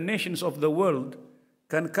 the nations of the world,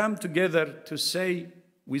 can come together to say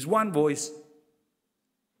with one voice,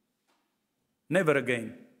 never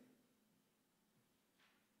again.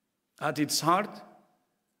 At its heart,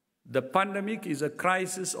 the pandemic is a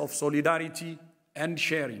crisis of solidarity and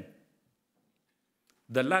sharing.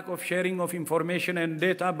 The lack of sharing of information and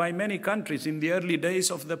data by many countries in the early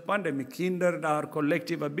days of the pandemic hindered our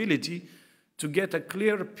collective ability to get a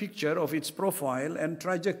clear picture of its profile and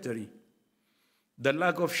trajectory. The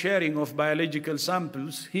lack of sharing of biological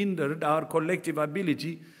samples hindered our collective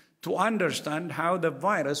ability to understand how the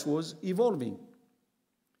virus was evolving.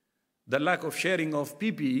 The lack of sharing of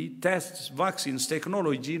PPE, tests, vaccines,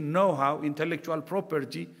 technology, know-how, intellectual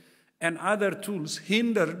property, and other tools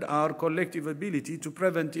hindered our collective ability to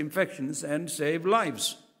prevent infections and save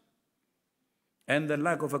lives. and the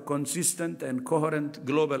lack of a consistent and coherent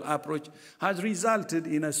global approach has resulted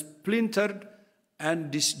in a splintered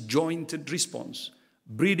and disjointed response,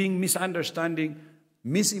 breeding misunderstanding,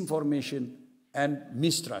 misinformation, and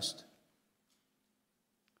mistrust.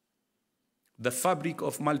 The fabric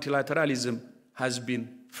of multilateralism has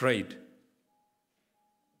been frayed.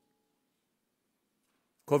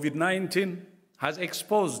 COVID-19 has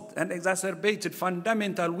exposed and exacerbated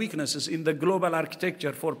fundamental weaknesses in the global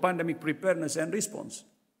architecture for pandemic preparedness and response.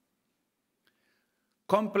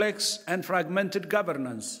 Complex and fragmented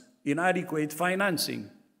governance, inadequate financing,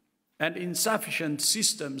 and insufficient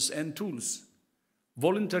systems and tools,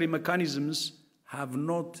 voluntary mechanisms have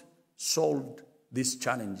not solved these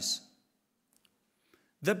challenges.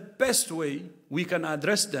 The best way we can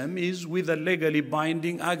address them is with a legally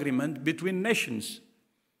binding agreement between nations,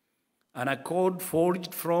 an accord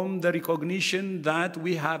forged from the recognition that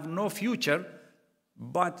we have no future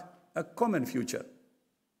but a common future.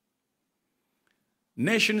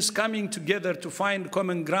 Nations coming together to find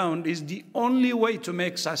common ground is the only way to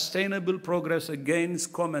make sustainable progress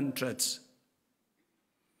against common threats.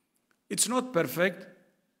 It's not perfect,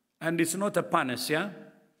 and it's not a panacea.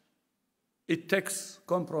 It takes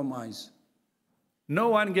compromise. No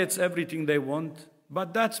one gets everything they want,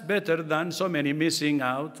 but that's better than so many missing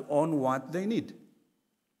out on what they need.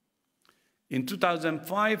 In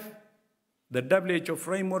 2005, the WHO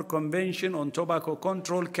Framework Convention on Tobacco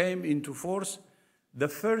Control came into force, the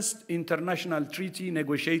first international treaty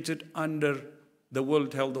negotiated under the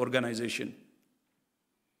World Health Organization.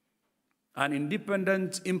 An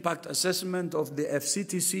independent impact assessment of the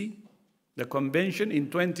FCTC, the convention in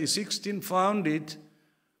 2016, found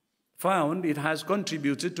it has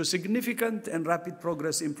contributed to significant and rapid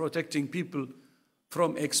progress in protecting people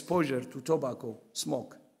from exposure to tobacco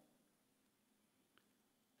smoke.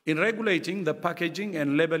 In regulating the packaging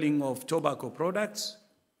and labeling of tobacco products,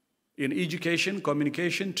 in education,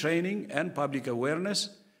 communication, training, and public awareness,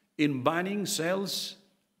 in banning sales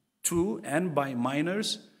to and by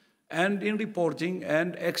minors, and in reporting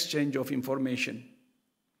and exchange of information.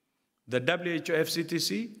 The WHO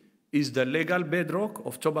FCTC is the legal bedrock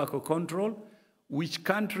of tobacco control, which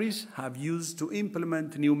countries have used to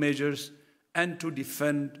implement new measures and to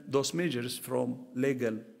defend those measures from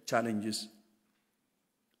legal challenges.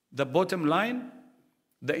 The bottom line,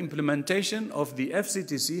 the implementation of the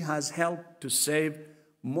FCTC has helped to save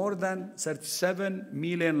more than 37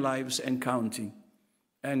 million lives and counting,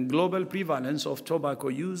 and global prevalence of tobacco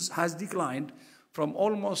use has declined from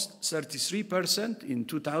almost 33% in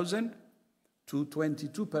 2000 to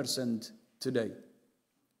 22% today.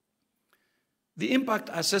 The impact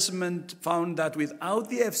assessment found that without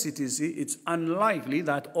the FCTC, it's unlikely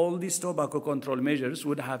that all these tobacco control measures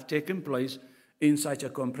would have taken place in such a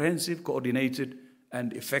comprehensive, coordinated,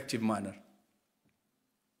 and effective manner.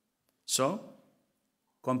 So,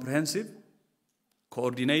 comprehensive,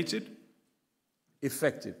 coordinated,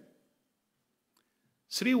 effective.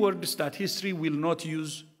 Three words that history will not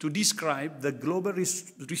use to describe the global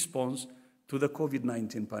response to the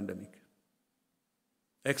COVID-19 pandemic.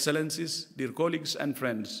 Excellencies, dear colleagues and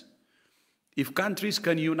friends, if countries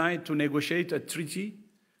can unite to negotiate a treaty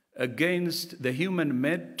against the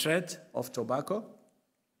human-made threat of tobacco,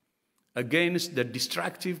 against the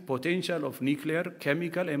destructive potential of nuclear,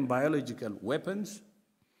 chemical, and biological weapons,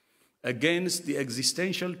 against the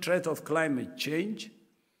existential threat of climate change,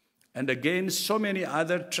 and against so many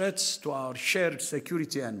other threats to our shared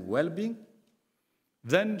security and well-being,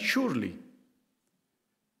 then surely,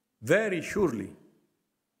 very surely,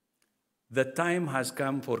 the time has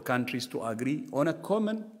come for countries to agree on a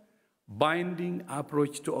common, binding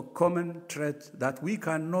approach to a common threat that we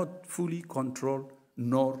cannot fully control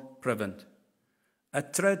nor prevent, a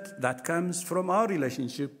threat that comes from our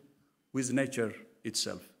relationship with nature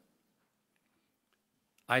itself.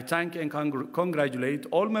 I thank and congratulate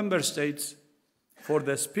all member states for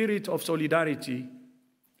the spirit of solidarity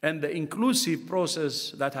and the inclusive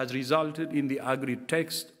process that has resulted in the agreed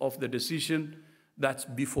text of the decision that's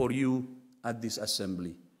before you at this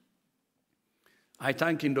assembly. I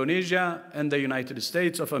thank Indonesia and the United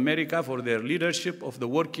States of America for their leadership of the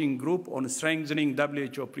working group on strengthening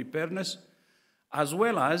WHO preparedness, as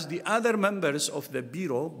well as the other members of the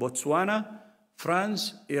Bureau, Botswana,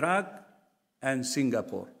 France, Iraq, and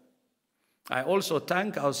Singapore. I also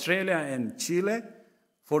thank Australia and Chile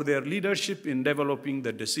for their leadership in developing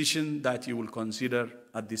the decision that you will consider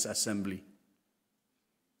at this assembly.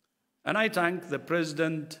 And I thank the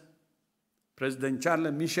President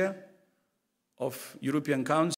Charles Michel of European Council,